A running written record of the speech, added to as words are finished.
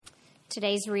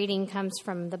Today's reading comes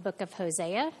from the book of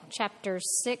Hosea, chapter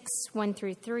 6, 1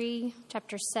 through 3,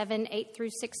 chapter 7, 8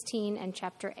 through 16, and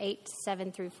chapter 8,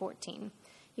 7 through 14.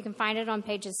 You can find it on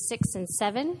pages 6 and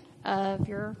 7 of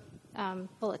your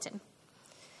bulletin.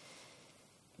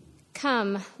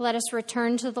 Come, let us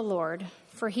return to the Lord,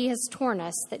 for he has torn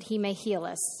us that he may heal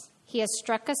us. He has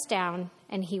struck us down,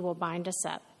 and he will bind us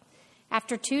up.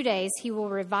 After 2 days, he will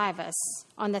revive us.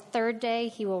 On the third day,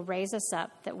 he will raise us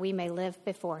up, that we may live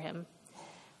before him.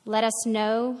 Let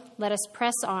us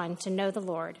press on to know the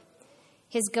Lord.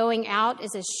 His going out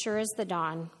is as sure as the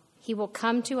dawn. He will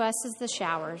come to us as the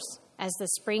showers, as the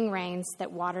spring rains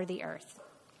that water the earth.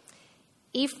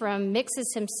 Ephraim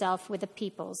mixes himself with the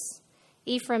peoples.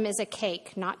 Ephraim is a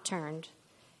cake not turned.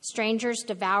 Strangers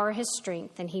devour his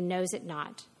strength, and he knows it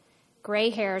not.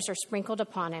 Gray hairs are sprinkled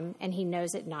upon him, and he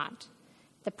knows it not.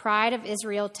 The pride of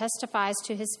Israel testifies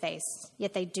to his face,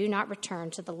 yet they do not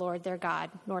return to the Lord their God,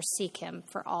 nor seek him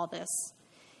for all this.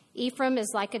 Ephraim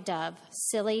is like a dove,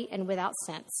 silly and without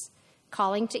sense,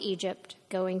 calling to Egypt,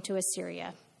 going to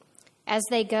Assyria. As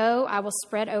they go, I will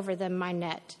spread over them my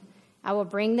net. I will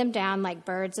bring them down like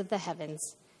birds of the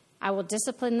heavens. I will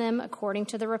discipline them according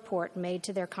to the report made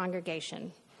to their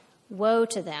congregation. Woe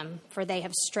to them, for they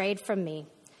have strayed from me.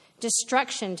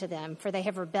 Destruction to them, for they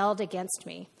have rebelled against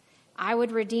me. I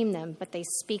would redeem them, but they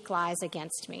speak lies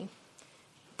against me.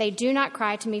 They do not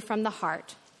cry to me from the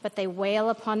heart, but they wail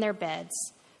upon their beds.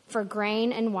 For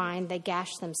grain and wine they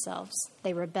gash themselves.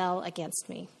 They rebel against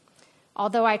me.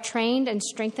 Although I trained and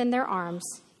strengthened their arms,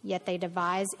 yet they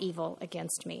devise evil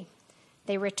against me.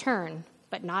 They return,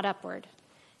 but not upward.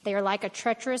 They are like a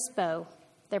treacherous bow.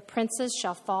 Their princes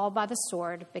shall fall by the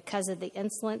sword because of the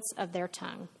insolence of their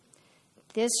tongue.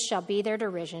 This shall be their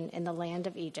derision in the land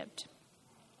of Egypt.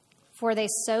 For they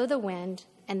sow the wind,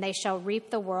 and they shall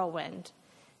reap the whirlwind.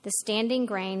 The standing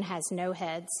grain has no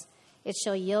heads. It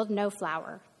shall yield no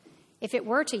flour. If it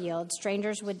were to yield,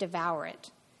 strangers would devour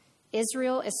it.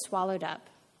 Israel is swallowed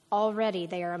up. Already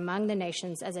they are among the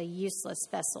nations as a useless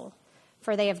vessel.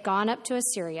 For they have gone up to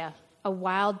Assyria, a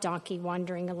wild donkey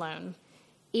wandering alone.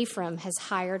 Ephraim has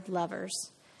hired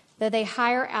lovers. Though they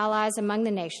hire allies among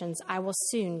the nations, I will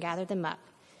soon gather them up.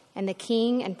 And the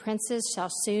king and princes shall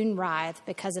soon writhe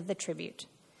because of the tribute.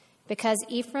 Because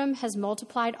Ephraim has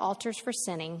multiplied altars for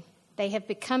sinning, they have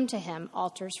become to him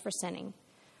altars for sinning.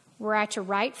 Were I to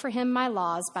write for him my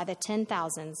laws by the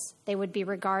 10,000s, they would be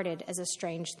regarded as a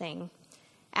strange thing.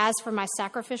 As for my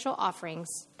sacrificial offerings,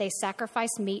 they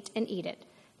sacrifice meat and eat it,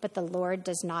 but the Lord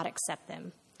does not accept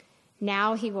them.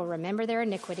 Now he will remember their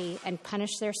iniquity and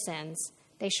punish their sins.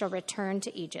 They shall return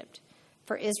to Egypt.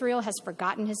 For Israel has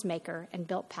forgotten his maker and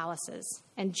built palaces,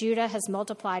 and Judah has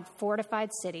multiplied fortified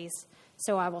cities.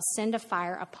 So I will send a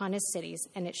fire upon his cities,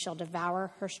 and it shall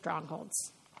devour her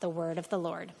strongholds. The word of the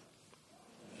Lord.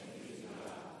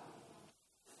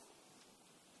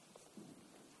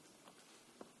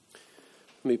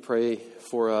 Let me pray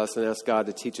for us and ask God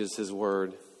to teach us his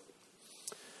word.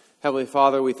 Heavenly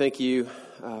Father, we thank you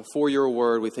for your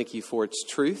word. We thank you for its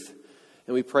truth.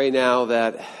 And we pray now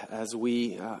that as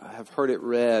we have heard it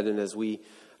read and as we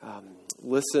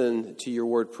listen to your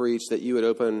word preached, that you would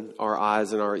open our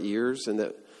eyes and our ears, and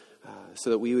that so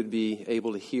that we would be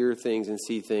able to hear things and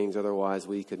see things otherwise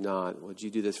we could not. Would you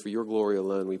do this for your glory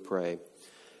alone, we pray.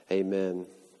 Amen.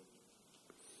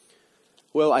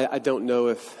 Well, I don't know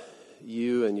if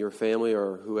you and your family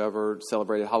or whoever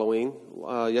celebrated Halloween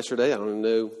yesterday. I don't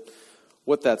know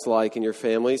what that's like in your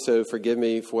family, so forgive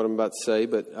me for what I'm about to say,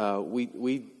 but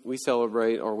we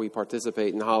celebrate or we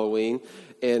participate in Halloween,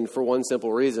 and for one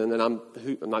simple reason, and I'm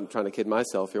not trying to kid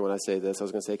myself here when I say this. I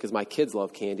was going to say because my kids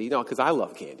love candy. No, because I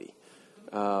love candy.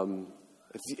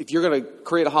 If you're going to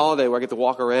create a holiday where I get to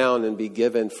walk around and be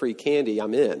given free candy,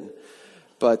 I'm in.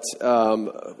 But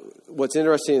what's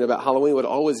interesting about Halloween, what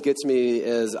always gets me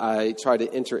as I try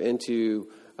to enter into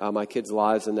my kids'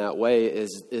 lives in that way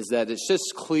is that it's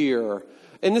just clear,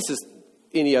 and this is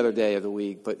any other day of the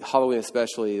week, but Halloween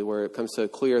especially, where it comes so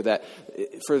clear that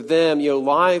for them,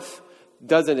 life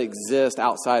doesn't exist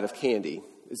outside of candy.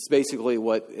 It's basically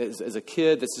what, as a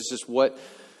kid, this is just what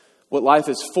life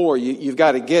is for. You've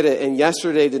got to get it. And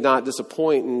yesterday did not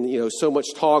disappoint. And, so much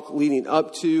talk leading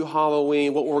up to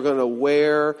Halloween, what we're going to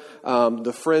wear,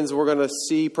 the friends we're going to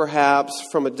see perhaps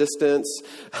from a distance.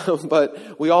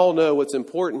 But we all know what's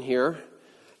important here.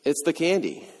 It's the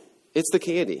candy. It's the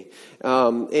candy.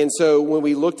 And so when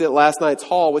we looked at last night's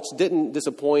haul, which didn't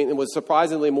disappoint and was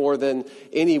surprisingly more than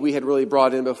any we had really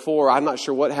brought in before, I'm not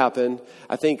sure what happened.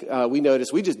 I think we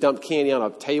noticed we just dumped candy on a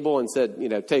table and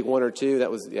said, take one or two.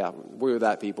 That was, we were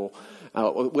that people.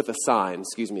 With a sign,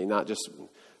 not just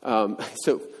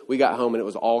So we got home and it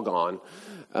was all gone.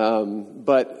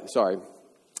 But sorry,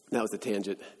 that was a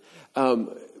tangent.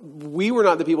 We were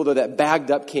not the people, though, that bagged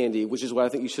up candy, which is what I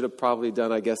think you should have probably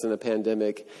done, I guess, in a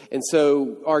pandemic. And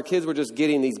so our kids were just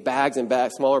getting these bags and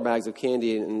smaller bags of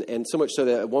candy, and so much so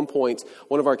that at one point,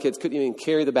 one of our kids couldn't even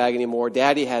carry the bag anymore.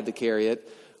 Daddy had to carry it.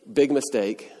 Big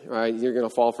mistake, right? You're going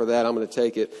to fall for that. I'm going to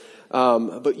take it.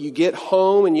 But you get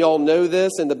home, and y'all know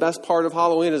this, and the best part of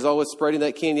Halloween is always spreading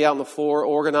that candy out on the floor,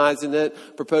 organizing it,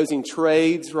 proposing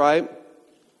trades, right?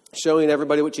 Showing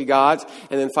everybody what you got,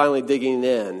 and then finally digging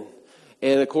in.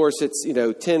 And, of course, it's,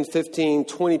 10, 15,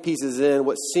 20 pieces in,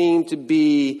 what seemed to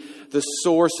be the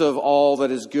source of all that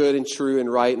is good and true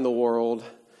and right in the world,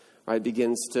 right,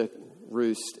 begins to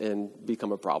roost and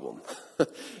become a problem.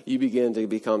 You begin to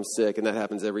become sick, and that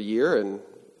happens every year, and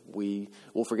we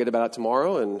will forget about it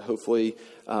tomorrow and hopefully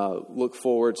look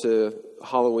forward to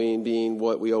Halloween being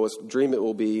what we always dream it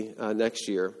will be next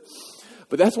year.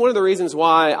 But that's one of the reasons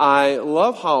why I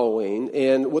love Halloween,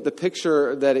 and what the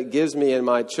picture that it gives me and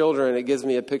my children, it gives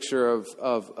me a picture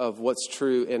of what's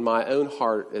true in my own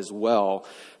heart as well.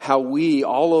 How we,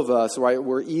 all of us, right,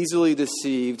 we're easily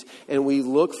deceived, and we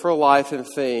look for life and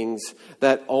things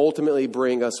that ultimately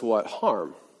bring us what?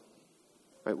 Harm.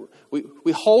 Right?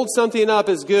 We hold something up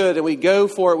as good, and we go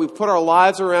for it. We put our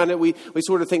lives around it. We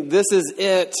sort of think this is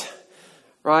it,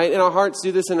 right? And our hearts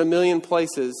do this in a million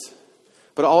places.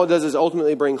 But all it does is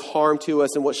ultimately bring harm to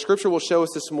us. And what Scripture will show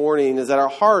us this morning is that our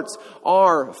hearts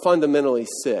are fundamentally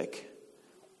sick.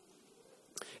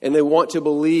 And they want to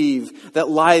believe that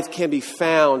life can be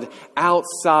found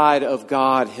outside of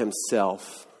God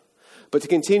Himself. But to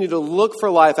continue to look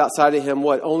for life outside of Him,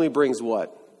 what only brings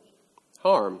what?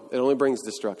 Harm. It only brings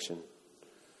destruction.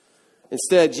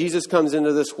 Instead, Jesus comes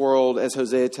into this world, as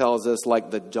Hosea tells us, like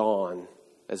the dawn,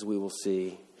 as we will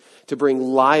see, to bring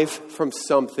life from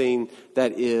something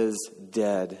that is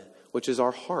dead, which is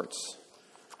our hearts.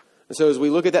 And so as we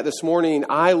look at that this morning,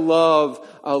 I love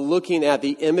looking at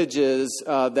the images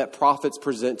that prophets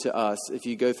present to us. If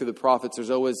you go through the prophets, there's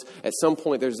always, at some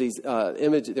point, there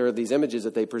are these images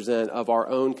that they present of our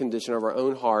own condition, of our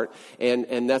own heart,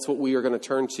 and that's what we are going to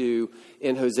turn to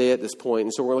in Hosea at this point.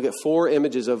 And so we're going to look at 4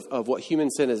 images of what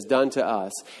human sin has done to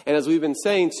us. And as we've been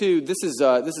saying too, this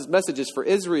is messages for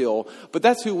Israel, but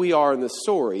that's who we are in this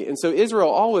story. And so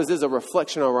Israel always is a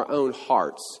reflection of our own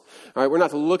hearts. All right, we're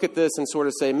not to look at this and sort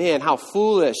of say, man, how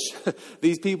foolish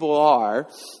these people are.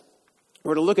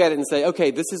 We're to look at it and say,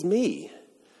 okay, this is me.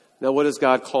 Now, what does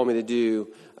God call me to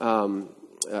do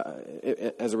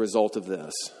as a result of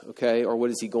this? Okay, or what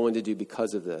is He going to do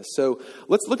because of this? So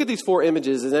let's look at these 4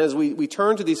 images. And as we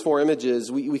turn to these 4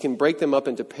 images, we can break them up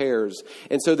into pairs.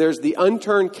 And so there's the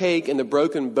unturned cake and the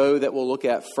broken bow that we'll look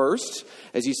at first,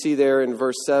 as you see there in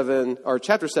verse 7, or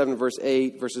chapter 7, verse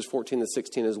 8, verses 14 to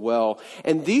 16 as well.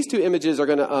 And these 2 images are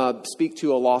going to speak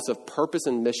to a loss of purpose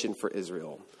and mission for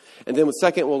Israel. And then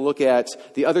second, we'll look at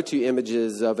the other 2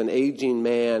 images of an aging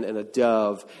man and a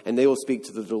dove, and they will speak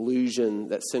to the delusion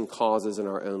that sin causes in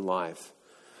our own life.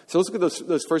 So let's look at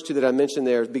those first 2 that I mentioned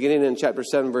there. Beginning in chapter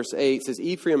 7, verse 8, it says,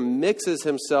 Ephraim mixes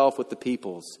himself with the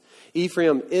peoples.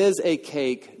 Ephraim is a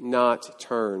cake not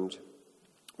turned.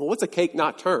 Well, what's a cake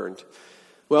not turned?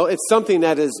 Well, it's something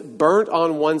that is burnt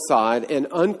on one side and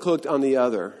uncooked on the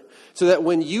other, so that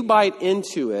when you bite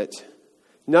into it,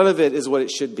 none of it is what it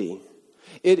should be.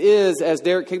 It is, as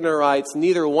Derek Kigner writes,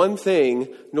 neither one thing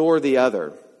nor the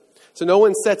other. So no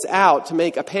one sets out to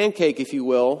make a pancake, if you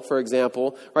will, for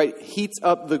example, right? Heats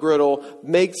up the griddle,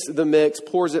 makes the mix,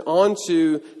 pours it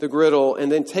onto the griddle,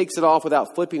 and then takes it off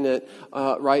without flipping it,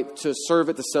 right, to serve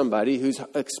it to somebody who's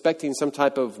expecting some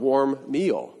type of warm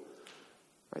meal.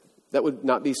 Right? That would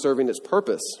not be serving its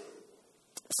purpose.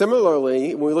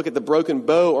 Similarly, when we look at the broken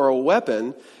bow or a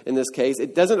weapon, in this case,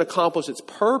 it doesn't accomplish its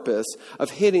purpose of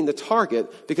hitting the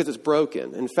target because it's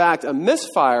broken. In fact, a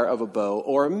misfire of a bow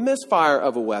or a misfire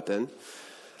of a weapon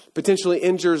potentially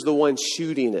injures the one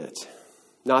shooting it,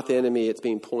 not the enemy it's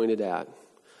being pointed at.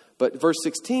 But verse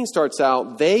 16 starts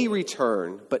out, they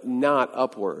return, but not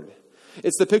upward.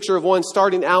 It's the picture of one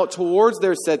starting out towards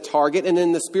their said target, and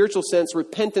in the spiritual sense,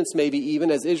 repentance maybe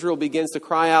even, as Israel begins to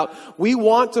cry out, we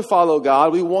want to follow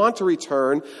God, we want to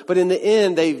return, but in the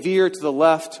end they veer to the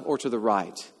left or to the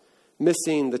right,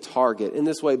 missing the target. In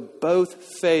this way, both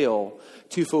fail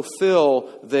to fulfill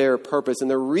their purpose. And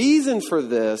the reason for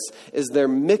this is they're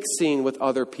mixing with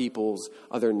other peoples,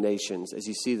 other nations, as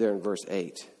you see there in verse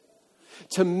 8.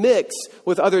 To mix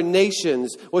with other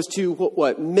nations was to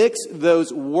what? Mix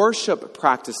those worship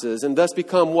practices and thus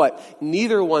become what?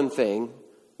 Neither one thing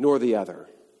nor the other.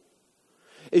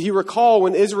 If you recall,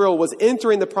 when Israel was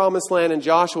entering the promised land in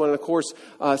Joshua, and of course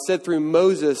said through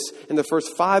Moses in the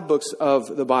first 5 books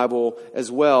of the Bible as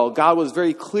well, God was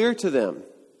very clear to them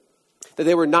that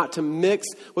they were not to mix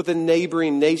with the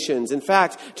neighboring nations. In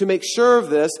fact, to make sure of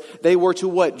this, they were to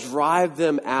what? Drive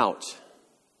them out.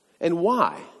 And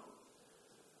why?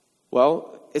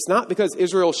 Well, it's not because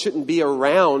Israel shouldn't be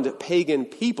around pagan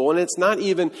people, and it's not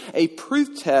even a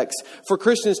proof text for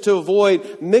Christians to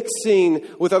avoid mixing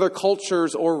with other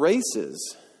cultures or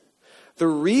races. The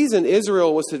reason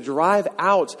Israel was to drive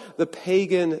out the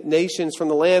pagan nations from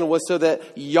the land was so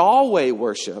that Yahweh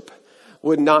worship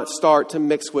would not start to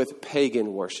mix with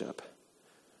pagan worship.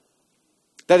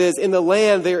 That is, in the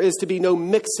land, there is to be no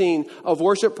mixing of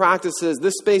worship practices.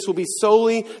 This space will be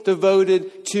solely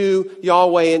devoted to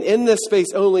Yahweh. And in this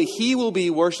space only, He will be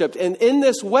worshipped. And in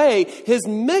this way, His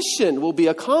mission will be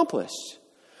accomplished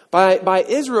by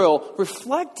Israel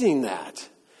reflecting that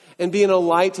and being a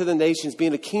light to the nations,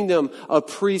 being a kingdom of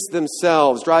priests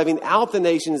themselves. Driving out the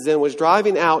nations then was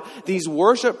driving out these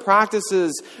worship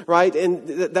practices, right? And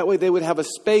that way they would have a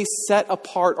space set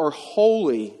apart or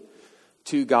holy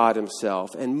to God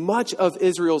Himself. And much of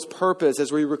Israel's purpose,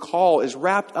 as we recall, is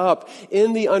wrapped up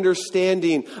in the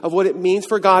understanding of what it means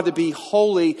for God to be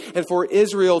holy and for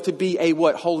Israel to be a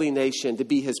what? Holy nation, to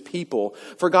be His people.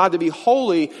 For God to be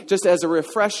holy, just as a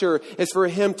refresher, is for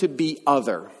Him to be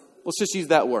other. Let's just use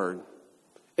that word.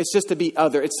 It's just to be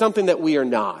other. It's something that we are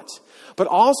not. But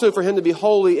also for Him to be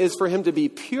holy is for Him to be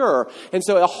pure. And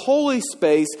so a holy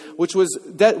space, which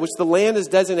the land is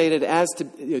designated as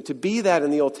to be that in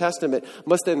the Old Testament,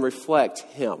 must then reflect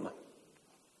Him.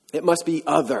 It must be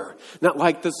other, not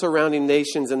like the surrounding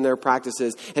nations and their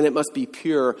practices. And it must be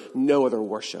pure, no other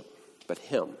worship but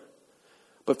Him.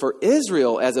 But for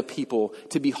Israel as a people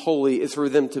to be holy is for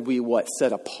them to be what?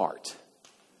 Set apart.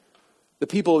 The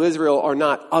people of Israel are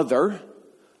not other.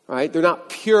 Right? They're not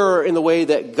pure in the way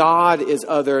that God is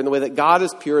other, in the way that God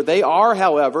is pure. They are,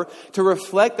 however, to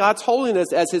reflect God's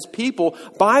holiness as His people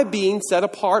by being set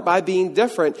apart, by being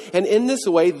different. And in this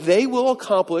way, they will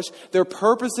accomplish their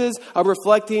purposes of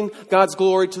reflecting God's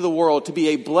glory to the world, to be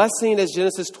a blessing, as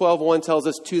Genesis 12:1 tells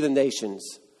us, to the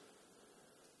nations.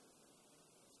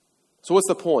 So what's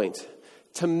the point?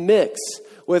 To mix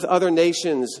with other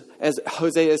nations, as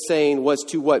Hosea is saying, was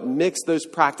to what? Mix those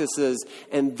practices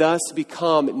and thus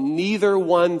become neither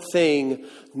one thing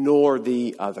nor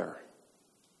the other.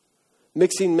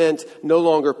 Mixing meant no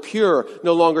longer pure,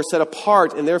 no longer set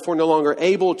apart, and therefore no longer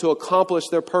able to accomplish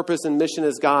their purpose and mission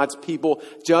as God's people,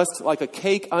 just like a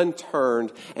cake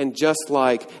unturned and just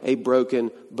like a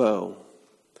broken bow.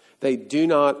 They do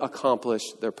not accomplish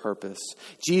their purpose.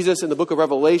 Jesus in the book of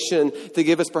Revelation, to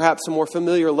give us perhaps some more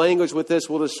familiar language with this,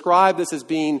 will describe this as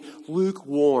being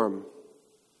lukewarm.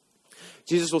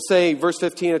 Jesus will say, verse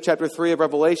 15 of chapter 3 of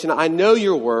Revelation, I know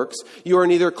your works. You are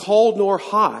neither cold nor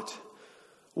hot.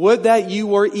 Would that you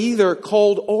were either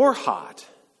cold or hot.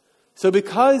 So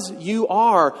because you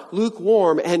are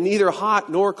lukewarm and neither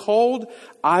hot nor cold,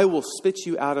 I will spit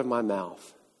you out of my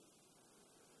mouth.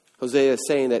 Hosea is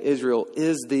saying that Israel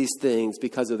is these things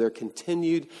because of their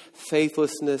continued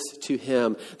faithlessness to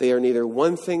Him. They are neither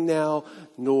one thing now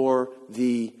nor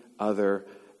the other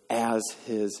as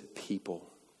His people.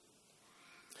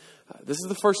 This is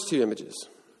the first 2 images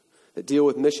that deal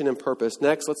with mission and purpose.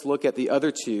 Next, let's look at the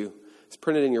other 2. It's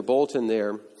printed in your bulletin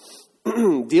there.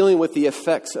 Dealing with the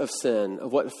effects of sin,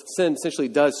 of what sin essentially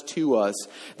does to us.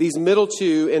 These middle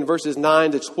 2 in verses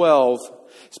 9 to 12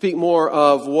 speak more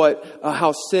of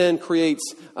how sin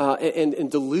creates and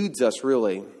deludes us,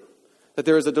 really. That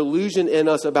there is a delusion in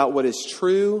us about what is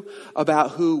true,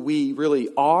 about who we really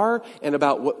are, and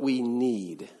about what we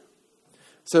need.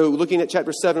 So looking at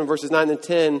chapter 7, verses 9 and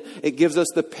 10, it gives us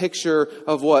the picture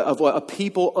of what a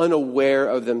people unaware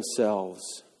of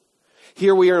themselves.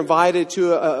 Here we are invited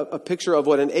to a picture of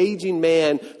what an aging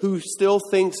man who still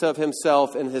thinks of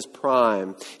himself in his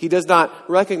prime. He does not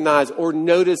recognize or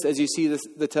notice, as you see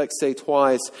the text say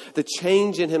twice, the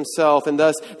change in himself and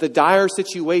thus the dire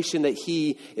situation that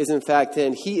he is in fact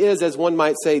in. He is, as one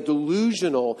might say,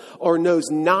 delusional or knows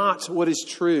not what is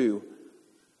true.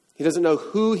 He doesn't know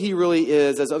who he really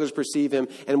is as others perceive him,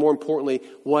 and more importantly,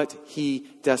 what he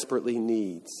desperately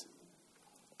needs.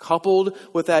 Coupled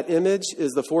with that image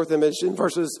is the 4th image in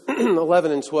verses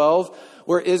 11 and 12,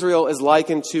 where Israel is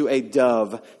likened to a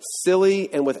dove,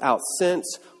 silly and without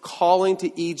sense, calling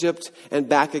to Egypt and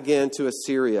back again to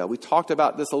Assyria. We talked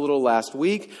about this a little last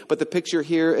week, but the picture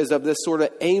here is of this sort of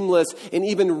aimless and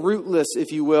even rootless,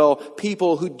 if you will,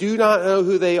 people who do not know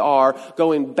who they are,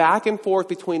 going back and forth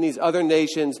between these other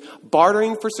nations,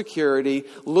 bartering for security,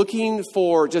 looking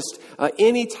for just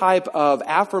any type of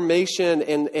affirmation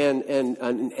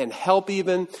and help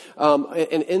even,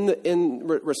 and in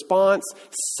response,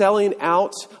 selling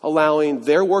out, allowing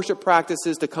their worship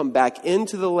practices to come back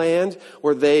into the land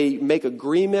where they make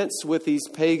agreements with these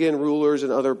pagan rulers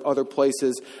and other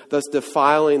places, thus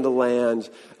defiling the land,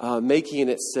 making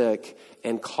it sick,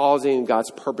 and causing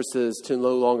God's purposes to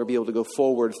no longer be able to go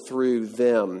forward through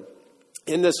them.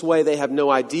 In this way, they have no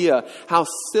idea how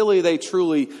silly they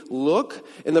truly look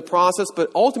in the process, but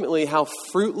ultimately how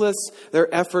fruitless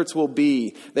their efforts will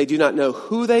be. They do not know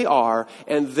who they are,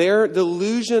 and their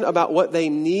delusion about what they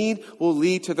need will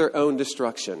lead to their own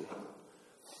destruction.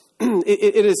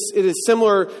 It is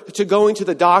similar to going to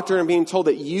the doctor and being told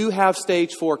that you have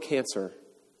stage 4 cancer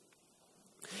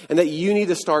and that you need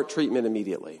to start treatment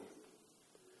immediately.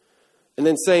 And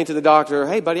then saying to the doctor,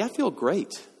 hey, buddy, I feel great.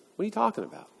 What are you talking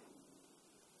about?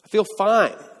 I feel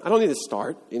fine. I don't need to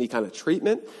start any kind of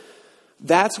treatment.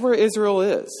 That's where Israel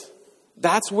is.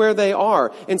 That's where they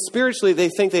are. And spiritually, they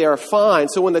think they are fine.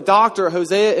 So when the doctor,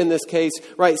 Hosea in this case,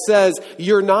 right, says,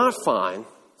 you're not fine,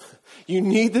 you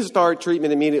need to start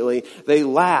treatment immediately, they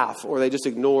laugh or they just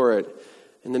ignore it.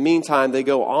 In the meantime, they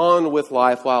go on with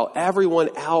life while everyone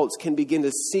else can begin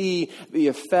to see the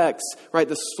effects, right,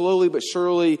 the slowly but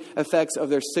surely effects of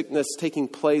their sickness taking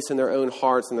place in their own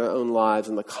hearts and their own lives.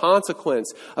 And the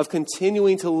consequence of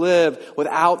continuing to live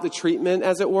without the treatment,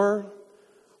 as it were,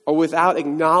 or without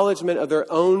acknowledgement of their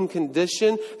own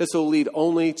condition, this will lead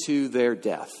only to their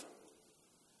death.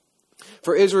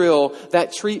 For Israel,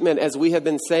 that treatment, as we have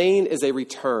been saying, is a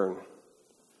return.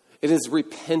 It is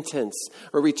repentance,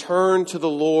 a return to the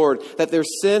Lord, that their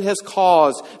sin has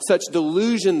caused such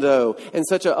delusion, though, and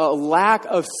such a lack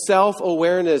of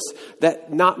self-awareness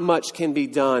that not much can be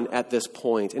done at this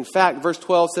point. In fact, verse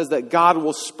 12 says that God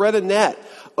will spread a net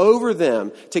over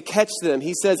them to catch them.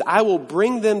 He says, I will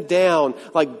bring them down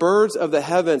like birds of the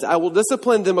heavens. I will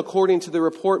discipline them according to the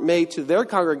report made to their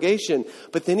congregation.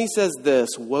 But then he says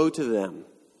this, woe to them.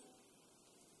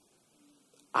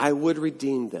 I would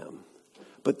redeem them,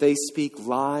 but they speak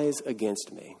lies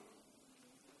against me.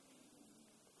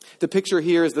 The picture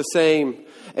here is the same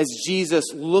as Jesus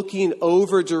looking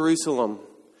over Jerusalem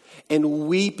and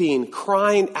weeping,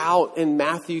 crying out in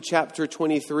Matthew chapter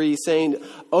 23, saying,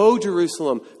 "O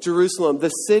Jerusalem, Jerusalem, the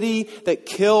city that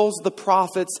kills the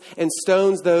prophets and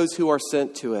stones those who are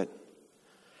sent to it.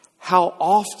 How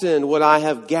often would I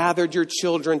have gathered your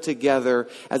children together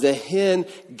as a hen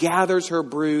gathers her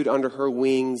brood under her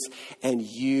wings, and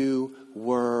you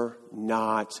were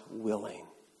not willing."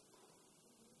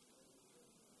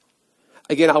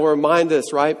 Again, I'll remind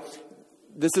us, right?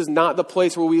 This is not the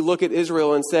place where we look at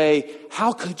Israel and say,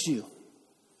 how could you?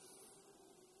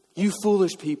 You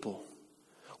foolish people.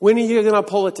 When are you going to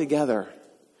pull it together?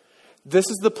 This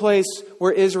is the place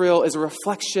where Israel is a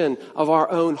reflection of our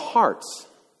own hearts.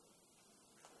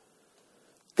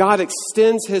 God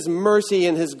extends his mercy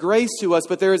and his grace to us,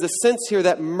 but there is a sense here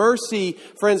that mercy,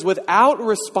 friends, without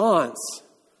response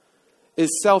is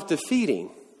self-defeating.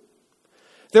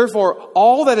 Therefore,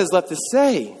 all that is left to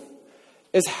say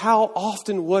is, how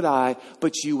often would I,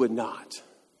 but you would not.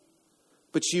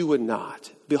 But you would not.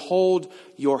 Behold,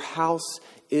 your house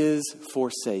is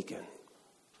forsaken.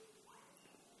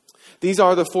 These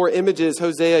are the four images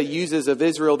Hosea uses of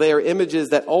Israel. They are images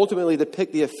that ultimately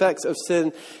depict the effects of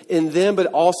sin in them, but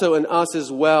also in us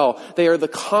as well. They are the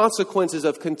consequences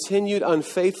of continued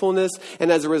unfaithfulness,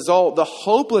 and as a result, the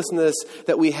hopelessness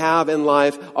that we have in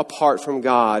life apart from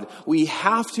God. We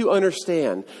have to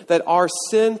understand that our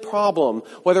sin problem,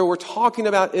 whether we're talking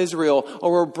about Israel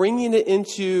or we're bringing it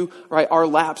into our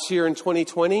laps here in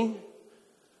 2020,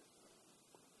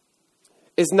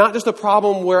 is not just a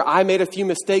problem where I made a few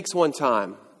mistakes one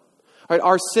time. Right?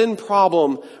 Our sin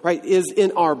problem, is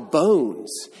in our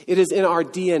bones. It is in our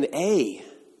DNA.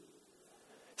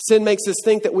 Sin makes us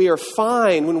think that we are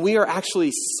fine when we are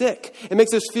actually sick. It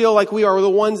makes us feel like we are the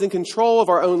ones in control of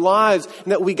our own lives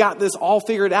and that we got this all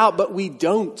figured out, but we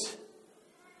don't.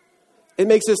 It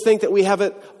makes us think that we have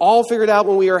it all figured out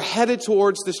when we are headed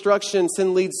towards destruction.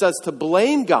 Sin leads us to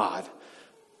blame God.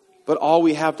 But all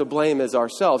we have to blame is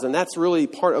ourselves. And that's really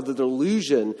part of the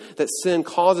delusion that sin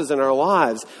causes in our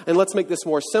lives. And let's make this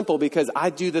more simple, because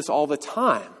I do this all the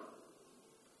time.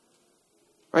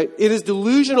 Right? It is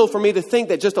delusional for me to think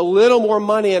that just a little more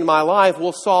money in my life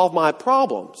will solve my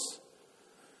problems.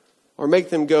 or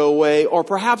make them go away, or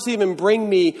perhaps even bring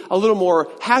me a little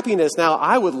more happiness. Now,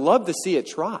 I would love to see it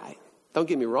try. Don't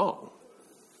get me wrong.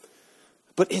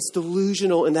 But it's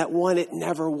delusional in that, one, it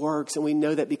never works. And we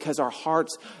know that because our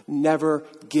hearts never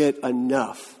get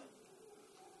enough.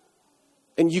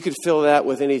 And you could fill that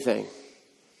with anything.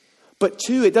 But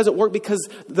two, it doesn't work because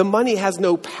the money has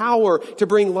no power to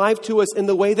bring life to us in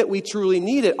the way that we truly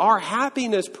need it. Our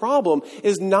happiness problem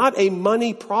is not a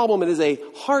money problem. It is a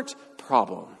heart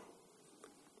problem.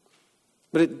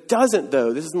 But it doesn't,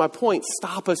 though, this is my point,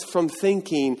 stop us from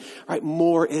thinking, right,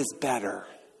 more is better.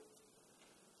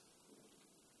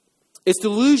 It's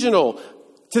delusional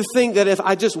to think that if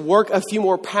I just work a few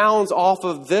more pounds off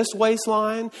of this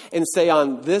waistline and stay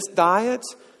on this diet,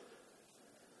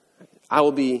 I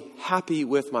will be happy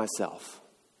with myself.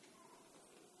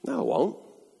 No, it won't.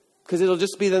 Because it'll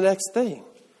just be the next thing.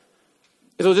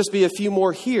 It'll just be a few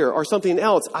more here or something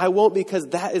else. I won't, because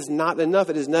that is not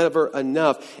enough. It is never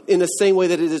enough. In the same way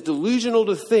that it is delusional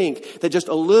to think that just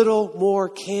a little more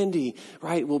candy,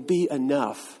 right, will be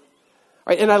enough.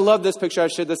 Right? And I love this picture. I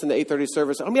shared this in the 8:30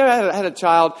 service. I mean, I had a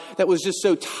child that was just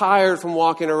so tired from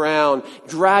walking around,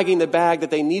 dragging the bag that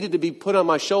they needed to be put on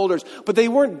my shoulders. But they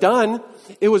weren't done.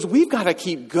 It was, we've got to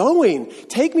keep going.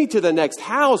 Take me to the next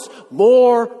house.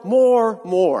 More, more,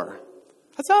 more.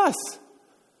 That's us.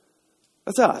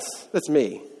 That's us. That's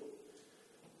me.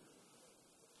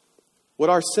 What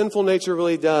our sinful nature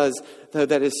really does, though,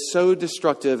 that is so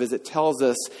destructive, is it tells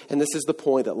us, and this is the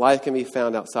point, that life can be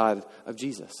found outside of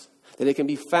Jesus. That it can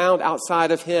be found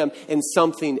outside of him in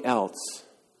something else.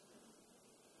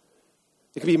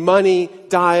 It could be money,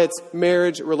 diets,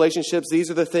 marriage, relationships.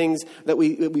 These are the things that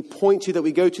we point to, that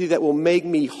we go to, that will make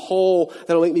me whole,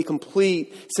 that will make me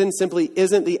complete. Sin simply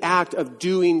isn't the act of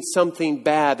doing something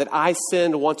bad, that I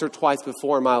sinned once or twice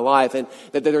before in my life, and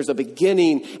that there's a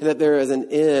beginning and that there is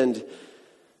an end.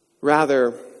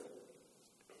 Rather,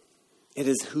 it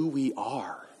is who we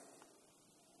are.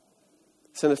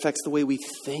 Sin affects the way we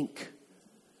think.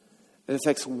 It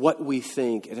affects what we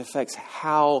think. It affects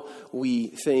how we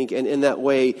think. And in that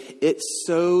way, it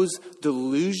sows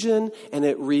delusion and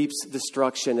it reaps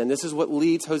destruction. And this is what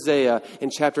leads Hosea in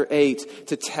chapter 8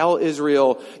 to tell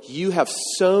Israel, you have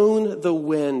sown the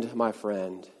wind, my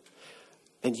friend,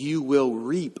 and you will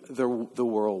reap the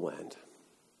whirlwind.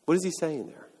 What is he saying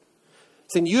there?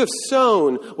 He's saying you have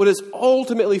sown what is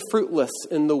ultimately fruitless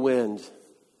in the wind,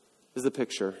 is the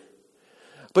picture.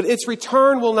 But its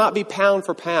return will not be pound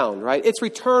for pound, right? Its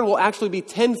return will actually be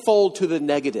tenfold to the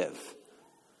negative.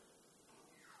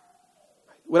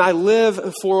 When I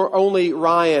live for only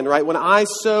Ryan, right? When I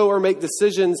sow or make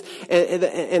decisions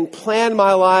and plan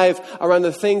my life around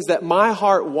the things that my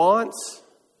heart wants,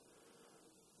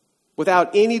 without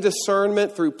any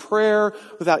discernment through prayer,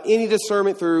 without any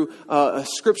discernment through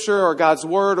Scripture or God's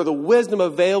Word, or the wisdom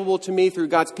available to me through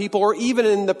God's people, or even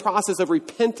in the process of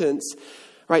repentance,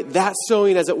 right, that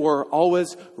sowing, as it were,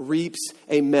 always reaps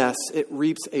a mess. It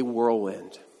reaps a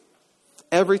whirlwind.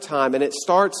 Every time. And it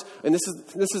starts, and this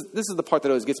is the part that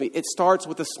always gets me, it starts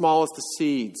with the smallest of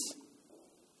seeds.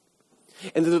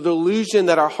 And the delusion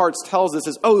that our hearts tells us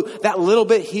is, oh, that little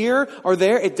bit here or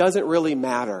there, it doesn't really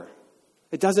matter.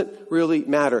 It doesn't really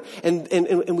matter. And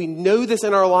we know this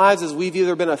in our lives as we've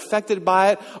either been affected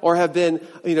by it or have been,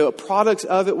 products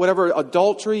of it, whatever,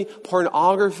 adultery,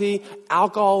 pornography,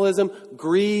 alcoholism,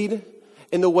 greed,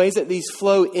 in the ways that these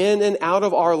flow in and out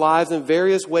of our lives in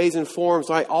various ways and forms.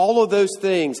 Right? All of those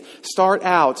things start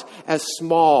out as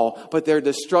small, but their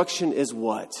destruction is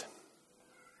what?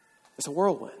 It's a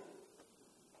whirlwind.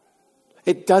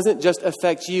 It doesn't just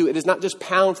affect you. It is not just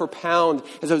pound for pound,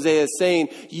 as Hosea is saying.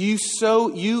 You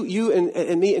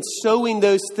and me, and sowing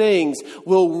those things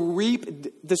will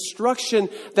reap destruction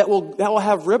that will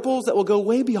have ripples that will go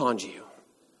way beyond you.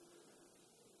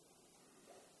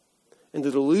 And the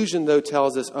delusion, though,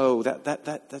 tells us, oh, that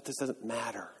just doesn't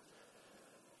matter.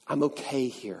 I'm okay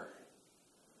here.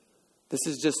 This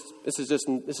is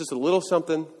just a little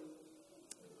something,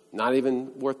 not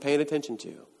even worth paying attention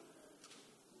to.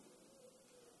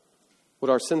 What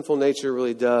our sinful nature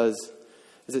really does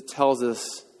is it tells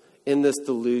us in this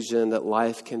delusion that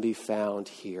life can be found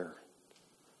here.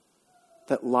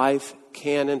 That life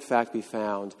can, in fact, be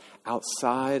found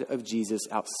outside of Jesus,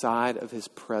 outside of his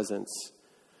presence.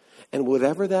 And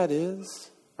whatever that is,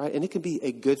 right, and it can be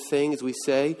a good thing, as we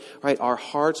say, right, our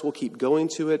hearts will keep going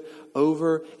to it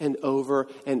over and over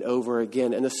and over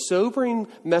again. And the sobering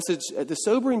message, the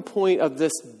sobering point of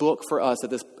this book for us at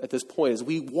this point, as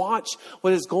we watch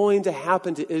what is going to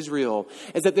happen to Israel,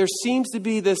 is that there seems to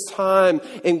be this time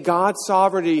in God's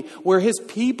sovereignty where his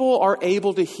people are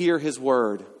able to hear his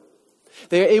word.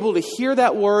 They are able to hear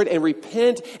that word and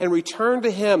repent and return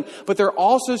to him. But there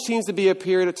also seems to be a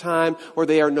period of time where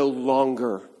they are no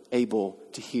longer able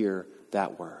to hear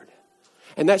that word.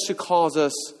 And that should cause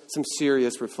us some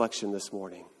serious reflection this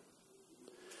morning.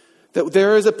 That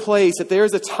there is a place, that there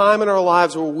is a time in our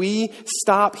lives where we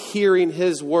stop hearing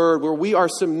his word, where we are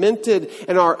cemented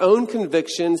in our own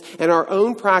convictions and our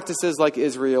own practices like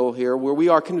Israel here, where we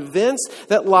are convinced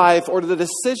that life or the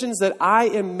decisions that I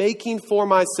am making for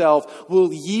myself will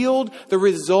yield the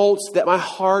results that my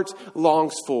heart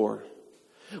longs for.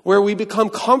 Where we become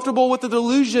comfortable with the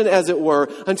delusion, as it were,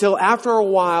 until after a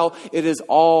while it is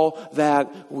all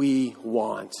that we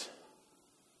want.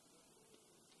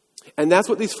 And that's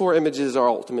what these 4 images are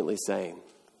ultimately saying.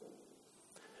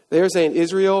 They're saying,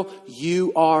 Israel,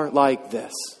 you are like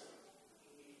this.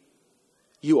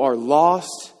 You are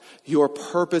lost. Your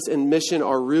purpose and mission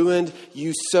are ruined.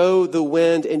 You sow the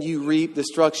wind and you reap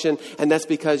destruction. And that's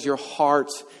because your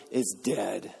heart is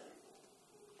dead.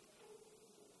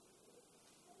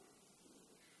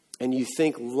 And you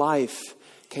think life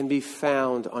can be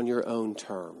found on your own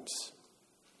terms.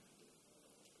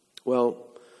 Well,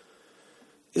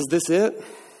 is this it?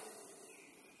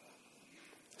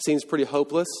 Seems pretty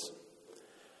hopeless.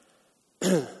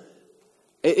 It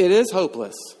is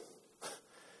hopeless.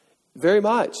 Very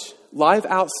much. Life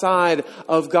outside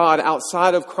of God,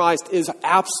 outside of Christ, is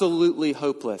absolutely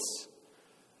hopeless.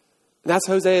 And that's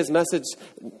Hosea's message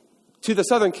to the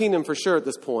southern kingdom for sure at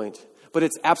this point. But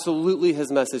it's absolutely his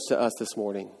message to us this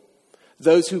morning.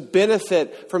 Those who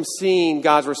benefit from seeing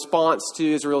God's response to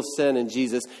Israel's sin in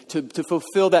Jesus to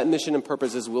fulfill that mission and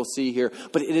purpose, as we'll see here.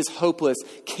 But it is hopeless.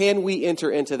 Can we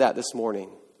enter into that this morning?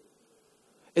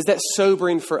 Is that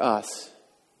sobering for us?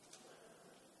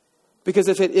 Because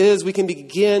if it is, we can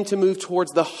begin to move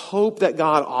towards the hope that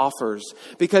God offers.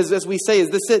 Because as we say, is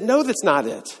this it? No, that's not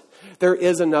it. There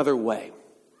is another way.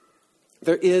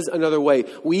 There is another way.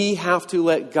 We have to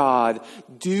let God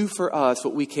do for us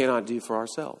what we cannot do for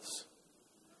ourselves.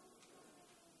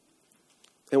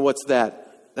 And what's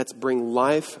that? That's bring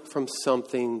life from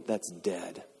something that's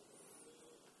dead.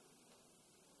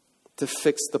 To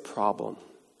fix the problem.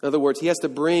 In other words, he has to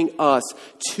bring us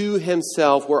to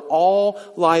himself where all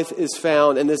life is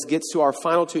found. And this gets to our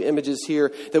final 2 images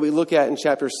here that we look at in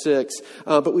chapter 6.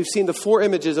 But we've seen the 4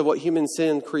 images of what human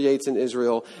sin creates in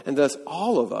Israel. And thus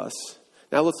all of us.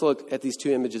 Now let's look at these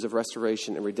 2 images of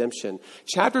restoration and redemption.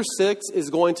 Chapter 6 is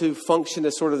going to function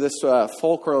as sort of this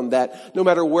fulcrum that no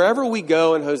matter wherever we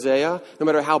go in Hosea, no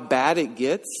matter how bad it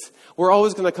gets, we're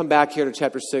always going to come back here to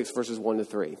chapter 6, verses 1 to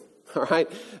 3. All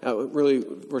right? Really,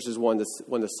 verses 1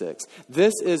 to 6.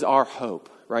 This is our hope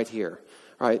right here.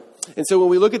 Right? And so when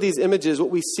we look at these images,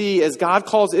 what we see is God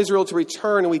calls Israel to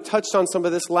return. And we touched on some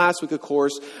of this last week, of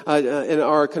course, in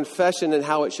our confession and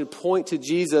how it should point to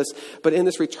Jesus. But in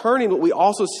this returning, what we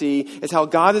also see is how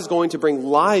God is going to bring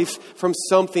life from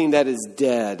something that is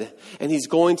dead. And he's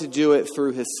going to do it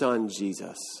through his son,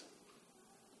 Jesus.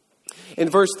 In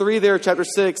verse 3 there, chapter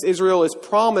 6, Israel is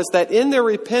promised that in their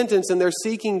repentance and their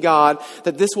seeking God,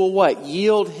 that this will what?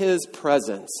 Yield his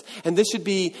presence. And this should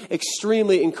be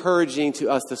extremely encouraging to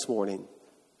us this morning.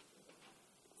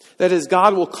 That is,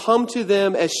 God will come to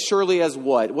them as surely as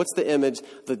what? What's the image?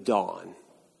 The dawn.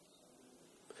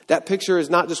 That picture is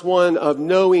not just one of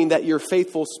knowing that your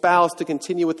faithful spouse, to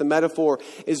continue with the metaphor,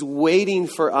 is waiting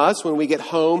for us when we get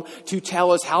home to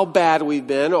tell us how bad we've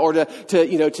been or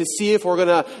to see if we're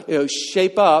going to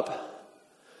shape up.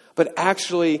 But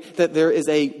actually that there is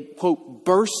a, quote,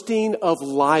 bursting of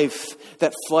life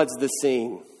that floods the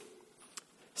scene,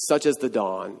 such as the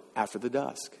dawn after the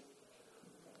dusk.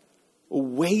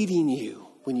 Awaiting you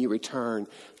when you return.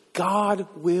 God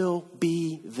will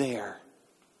be there.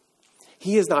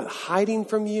 He is not hiding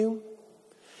from you.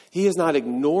 He is not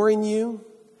ignoring you.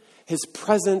 His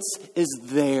presence is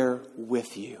there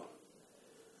with you.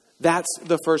 That's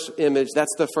the first image.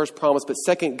 That's the first promise. But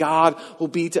second, God will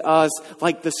be to us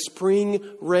like the spring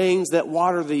rains that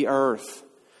water the earth.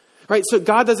 Right? So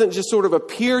God doesn't just sort of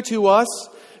appear to us,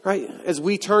 right, as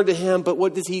we turn to him. But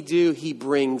what does he do? He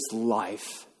brings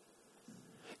life.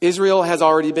 Israel has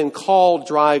already been called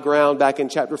dry ground back in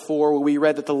chapter 4, where we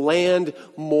read that the land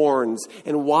mourns.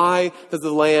 And why does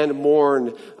the land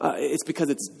mourn? It's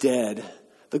because it's dead.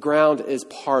 The ground is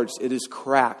parched. It is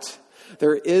cracked.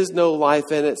 There is no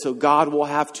life in it, so God will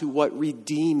have to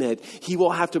redeem it. He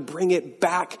will have to bring it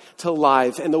back to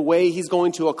life. And the way he's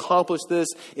going to accomplish this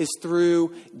is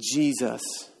through Jesus.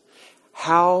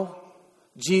 How?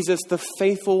 Jesus, the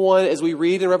faithful one, as we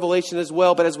read in Revelation as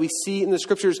well, but as we see in the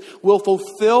scriptures, will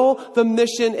fulfill the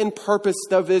mission and purpose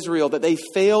of Israel that they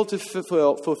failed to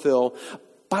fulfill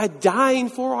by dying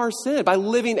for our sin, by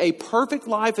living a perfect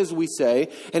life, as we say,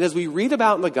 and as we read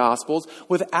about in the Gospels,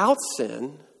 without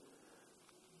sin,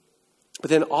 but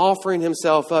then offering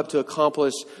himself up to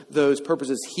accomplish those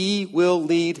purposes. He will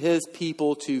lead his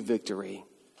people to victory.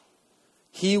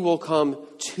 He will come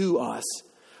to us,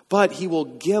 but he will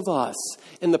give us,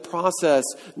 in the process,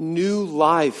 new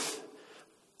life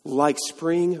like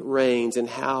spring rains, and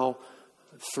how?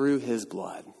 Through his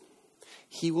blood.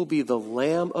 He will be the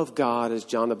Lamb of God, as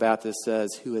John the Baptist says,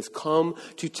 who has come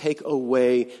to take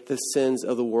away the sins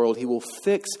of the world. He will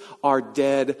fix our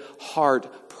dead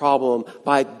heart problem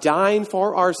by dying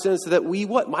for our sins so that we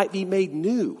might be made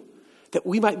new, that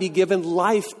we might be given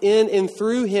life in and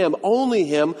through him, only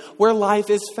him, where life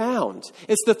is found.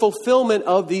 It's the fulfillment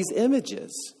of these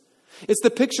images. It's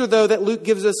the picture, though, that Luke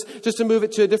gives us, just to move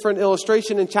it to a different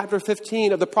illustration, in chapter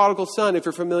 15 of the prodigal son, if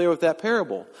you're familiar with that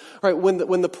parable. Right, when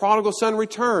the prodigal son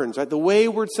returns, right, the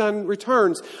wayward son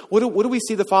returns, what do we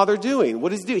see the father doing?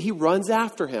 What does he do? He runs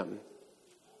after him.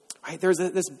 Right, there's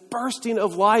this bursting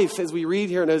of life, as we read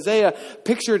here in Hosea,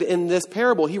 pictured in this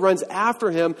parable. He runs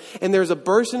after him, and there's a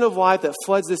bursting of life that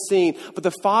floods the scene. But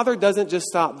the father doesn't just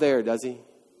stop there, does he?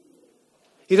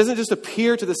 He doesn't just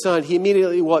appear to the son. He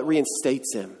immediately,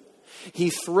 reinstates him.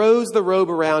 He throws the robe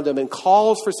around him and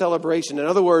calls for celebration. In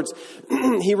other words,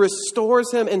 he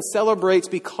restores him and celebrates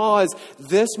because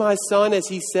this, my son, as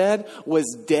he said,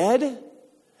 was dead,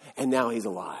 and now he's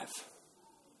alive.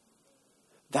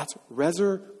 That's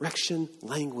resurrection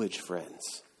language,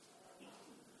 friends.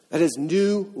 That is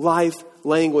new life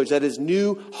language. That is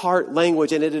new heart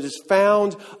language. And it is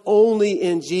found only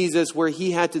in Jesus, where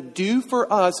he had to do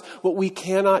for us what we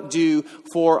cannot do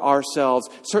for ourselves.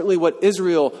 Certainly what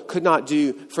Israel could not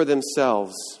do for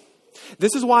themselves.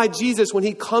 This is why Jesus, when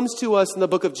he comes to us in the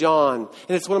book of John,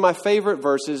 and it's one of my favorite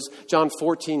verses, John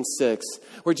 14:6,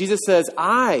 where Jesus says,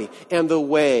 I am the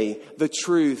way, the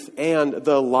truth, and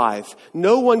the life.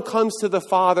 No one comes to the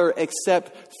Father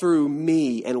except through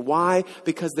me. And why?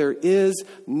 Because there is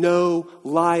no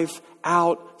life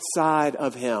outside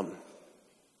of him.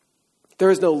 There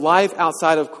is no life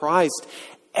outside of Christ.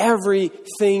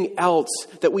 Everything else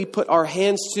that we put our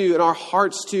hands to and our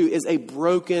hearts to is a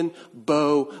broken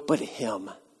bow, but him.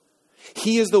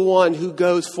 He is the one who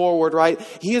goes forward, right?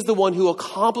 He is the one who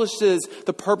accomplishes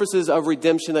the purposes of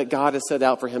redemption that God has set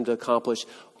out for him to accomplish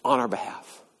on our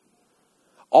behalf.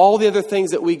 All the other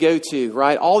things that we go to,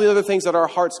 right? All the other things that our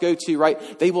hearts go to,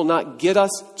 right? They will not get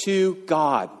us to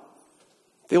God.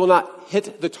 They will not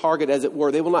hit the target, as it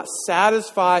were. They will not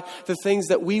satisfy the things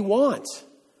that we want.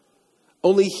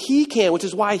 Only he can, which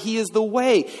is why he is the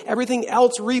way. Everything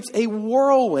else reaps a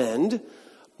whirlwind,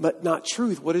 but not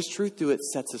truth. What does truth do? It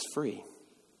sets us free.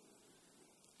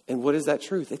 And what is that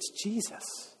truth? It's Jesus.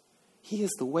 He is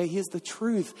the way. He is the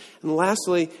truth. And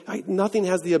lastly, nothing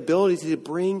has the ability to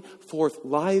bring forth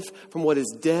life from what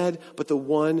is dead, but the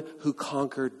one who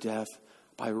conquered death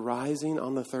by rising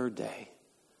on the third day.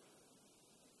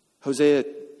 Hosea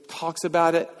talks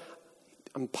about it.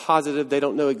 I'm positive they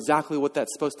don't know exactly what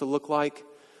that's supposed to look like,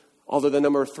 although the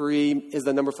number 3 is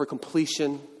the number for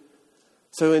completion.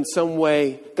 So in some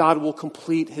way, God will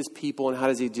complete his people. And how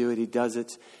does he do it? He does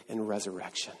it in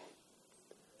resurrection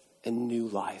and new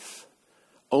life,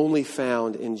 only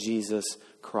found in Jesus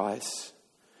Christ,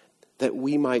 that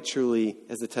we might truly,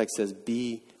 as the text says,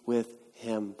 be with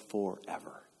him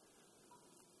forever.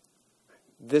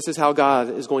 This is how God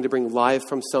is going to bring life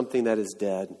from something that is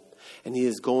dead. And he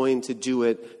is going to do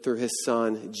it through his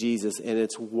son, Jesus. And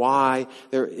it's why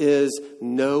there is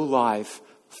no life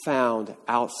found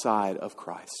outside of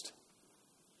Christ.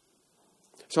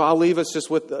 So I'll leave us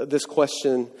just with this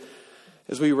question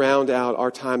as we round out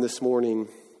our time this morning.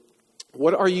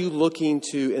 What are you looking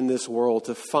to in this world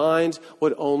to find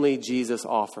what only Jesus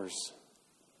offers?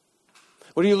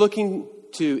 What are you looking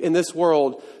to in this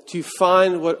world to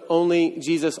find what only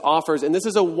Jesus offers? And this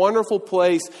is a wonderful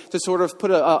place to sort of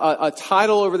put a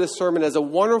title over this sermon as a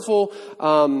wonderful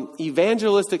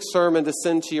evangelistic sermon to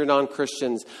send to your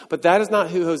non-Christians. But that is not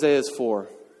who Hosea is for.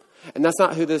 And that's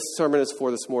not who this sermon is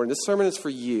for this morning. This sermon is for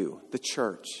you, the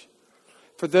church.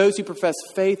 For those who profess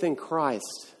faith in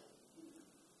Christ.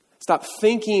 Stop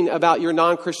thinking about your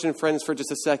non-Christian friends for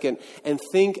just a second and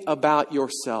think about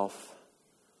yourself.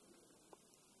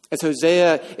 As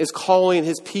Hosea is calling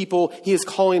his people, he is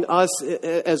calling us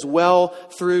as well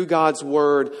through God's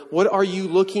word. What are you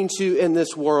looking to in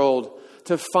this world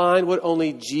to find what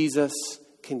only Jesus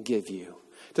can give you?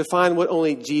 To find what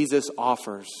only Jesus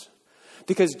offers?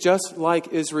 Because just like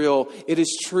Israel, it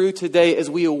is true today as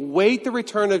we await the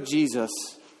return of Jesus,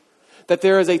 that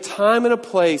there is a time and a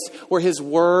place where his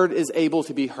word is able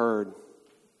to be heard.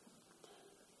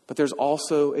 But there's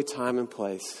also a time and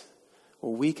place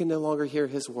where we can no longer hear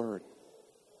his word.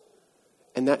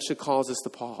 And that should cause us to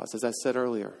pause, as I said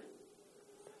earlier,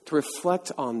 to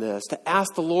reflect on this, to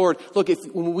ask the Lord, look,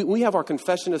 when we have our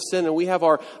confession of sin and we have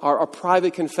our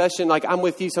private confession, like I'm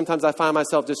with you, sometimes I find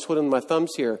myself just twiddling my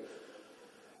thumbs here.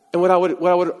 And what I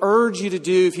would urge you to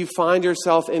do if you find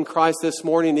yourself in Christ this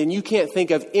morning and you can't think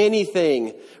of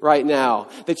anything right now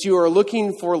that you are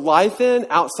looking for life in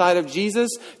outside of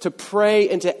Jesus, to pray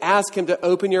and to ask him to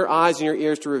open your eyes and your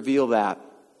ears to reveal that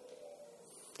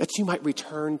you might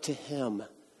return to him,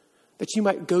 that you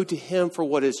might go to him for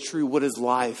what is true, what is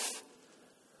life,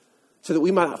 so that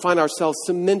we might find ourselves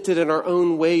cemented in our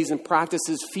own ways and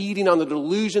practices, feeding on the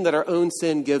delusion that our own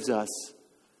sin gives us.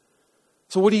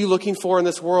 So what are you looking for in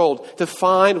this world? To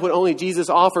find what only Jesus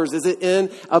offers? Is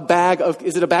it a bag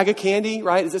of candy,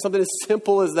 right? Is it something as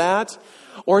simple as that?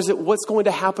 Or is it what's going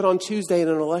to happen on Tuesday in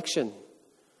an election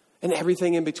and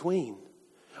everything in between?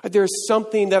 There's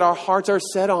something that our hearts are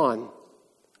set on.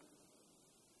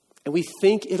 And we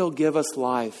think it'll give us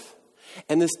life.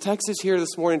 And this text is here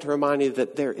this morning to remind you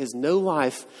that there is no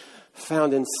life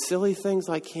found in silly things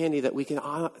like candy that we can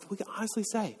honestly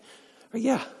say,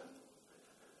 yeah.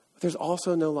 There's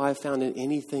also no life found in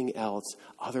anything else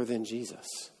other than Jesus.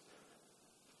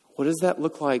 What does that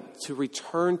look like to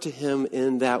return to him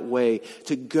in that way?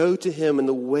 To go to him in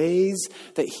the ways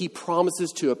that he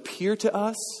promises to appear to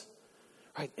us,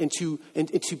 right? And to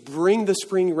bring the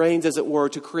spring rains, as it were,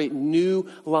 to create new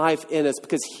life in us.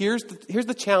 Because here's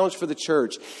the challenge for the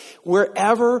church.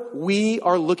 Wherever we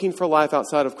are looking for life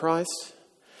outside of Christ,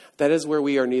 that is where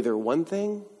we are neither one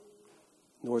thing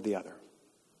nor the other.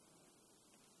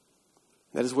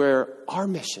 That is where our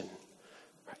mission,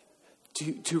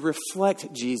 right, to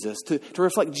reflect Jesus, to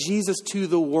reflect Jesus to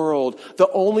the world, the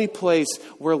only place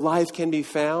where life can be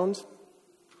found,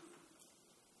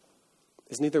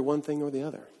 is neither one thing nor the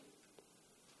other.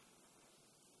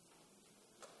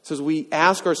 So as we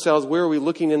ask ourselves, where are we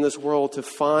looking in this world to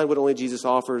find what only Jesus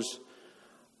offers?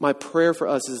 My prayer for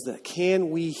us is that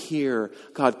can we hear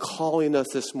God calling us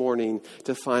this morning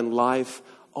to find life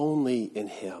only in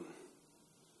him?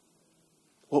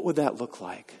 What would that look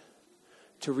like?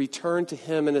 To return to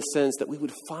him in a sense that we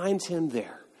would find him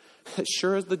there, as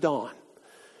sure as the dawn,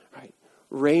 right?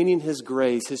 Raining his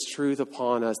grace, his truth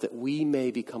upon us, that we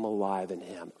may become alive in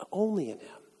him, only in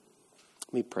him.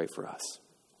 Let me pray for us.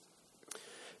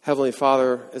 Heavenly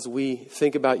Father, as we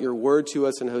think about your word to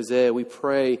us in Hosea, we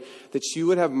pray that you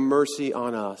would have mercy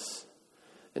on us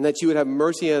and that you would have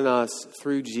mercy on us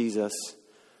through Jesus.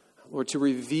 Lord, to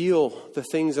reveal the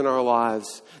things in our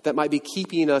lives that might be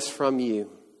keeping us from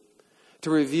you. To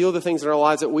reveal the things in our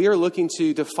lives that we are looking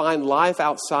to find life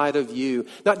outside of you.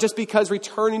 Not just because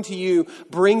returning to you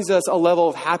brings us a level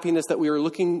of happiness that we are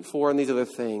looking for in these other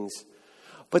things.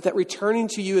 But that returning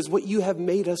to you is what you have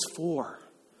made us for.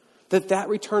 That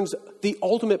returns the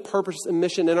ultimate purpose and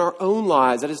mission in our own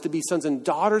lives. That is to be sons and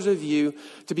daughters of you,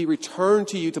 to be returned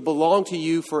to you, to belong to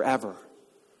you forever.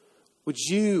 Would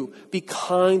you be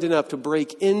kind enough to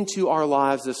break into our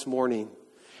lives this morning?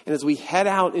 And as we head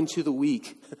out into the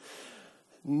week,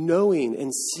 knowing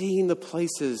and seeing the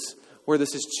places where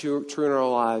this is true in our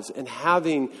lives and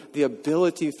having the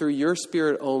ability through your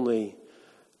Spirit only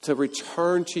to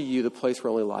return to you, the place where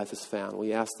only life is found.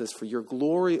 We ask this for your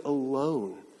glory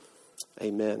alone.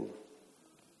 Amen.